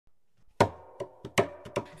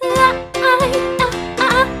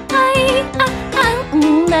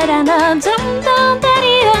Hey,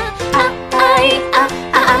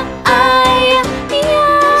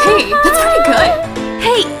 that's pretty good.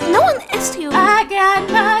 Hey, no one asked you. I got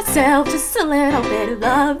myself just a little bit of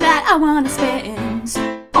love that I wanna spend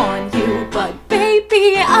on you, but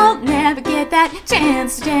baby, I'll never get that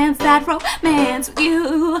chance to dance that romance with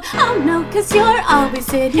you. Oh no, 'cause you're always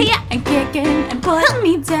sitting and kicking and putting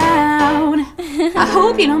me down. I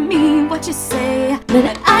hope you don't mean what you say,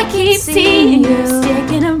 but I keep seeing you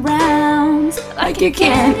sticking around like you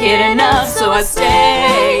can't get enough, so I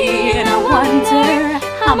stay and I wonder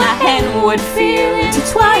how my hand would feel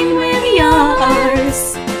intertwined with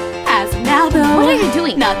yours. As of now though, What are you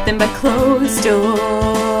doing? Nothing but closed doors.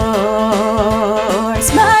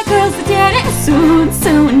 My girl's a daddy,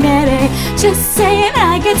 soon daddy. Just saying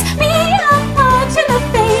I get me a punch in the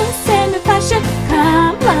face, and if I should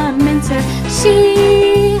compliment her, she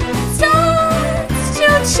starts to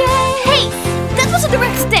change. Hey, that was a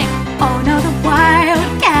direct stick. Oh no, the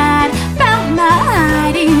wild cat found my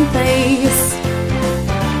hiding place.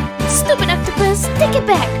 Stupid octopus, take it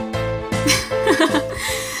back.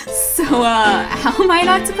 So, how am I an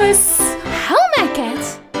octopus? How am I a cat?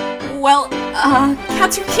 Well,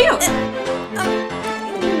 cats are cute.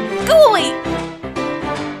 Go away.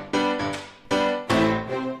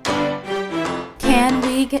 Can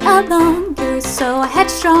we get along? You're so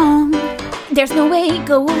headstrong. There's no way,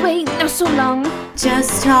 go away, not so long.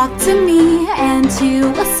 Just talk to me and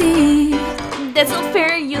you will see. That's not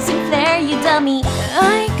fair, using flair, you dummy.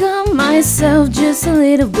 I got myself just a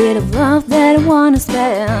little bit of love that I wanna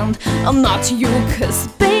spend. I'm not you, 'cause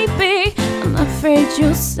baby, I'm afraid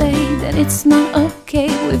you'll say that it's not okay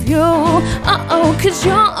with you. Uh-oh, 'cause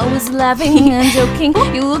you're always laughing and joking.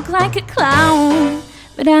 You look like a clown,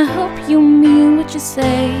 but I hope you mean what you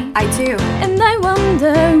say. I do. And I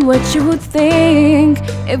wonder what you would think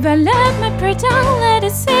if I let my prayer down, let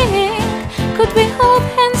it sink. Could we hold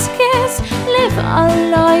hands, kiss, live our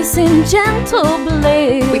lives in gentle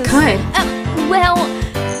bliss? We could. Well,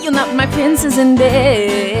 you're not my princess in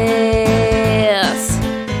this.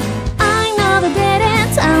 I know the dead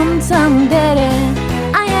end, I'm dead end.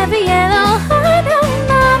 I have a yellow heart, don't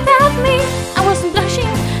know about me. I wasn't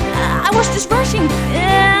blushing, I was just rushing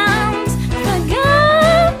and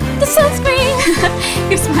forgot the sunscreen.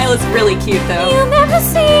 Your smile is really cute though. You'll never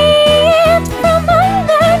see it from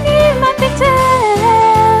underneath my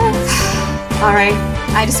pigtails. Alright,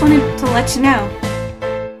 I just wanted to let you know.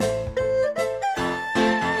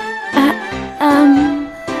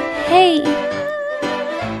 Hey.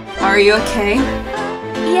 Are you okay?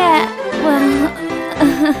 Yeah, well,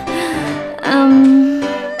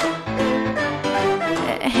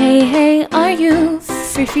 hey, are you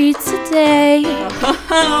free today?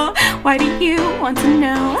 Why do you want to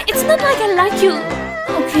know? It's not like I like you,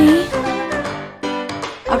 okay?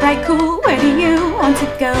 Alright, cool, where do you want to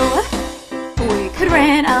go? We could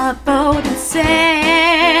rent a boat and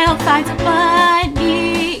sail, find some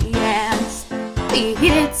bunny yams,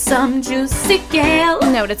 eat some juicy gale.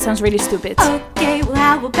 No, that sounds really stupid. Okay, well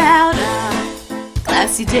how about a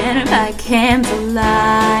classy dinner by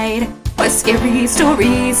candlelight, or scary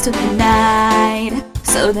stories till the night,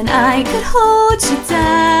 so then I could hold you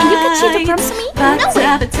tight. You could cheat the promise to me? No way.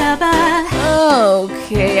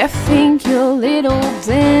 Okay, I think your little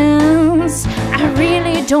dance. I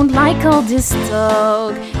really don't like all this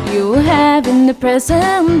talk you have in the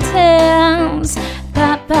present tense.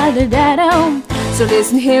 Pa-pa-da-da-da. So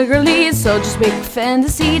listen here, girlie, so just make a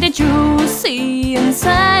fantasy that you see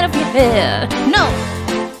inside of your head. No!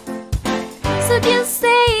 So just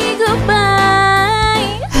say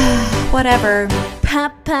goodbye. Whatever.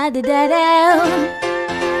 Pa-pa-da-da-da.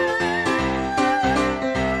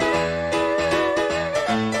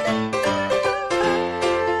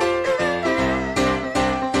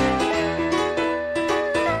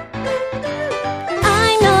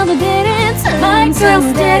 My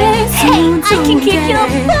girl's dead. Hey, I can keep your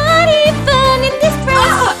body burning this dress.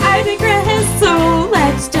 Oh, I digress, so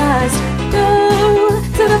let's just go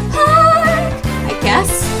to the park, I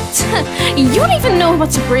guess. You don't even know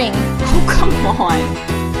what to bring. Oh, come on.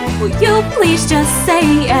 Will you please just say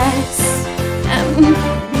yes?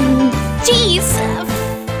 Jeez.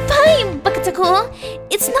 Fine, Bakatako.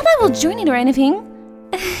 It's not that I will join it or anything.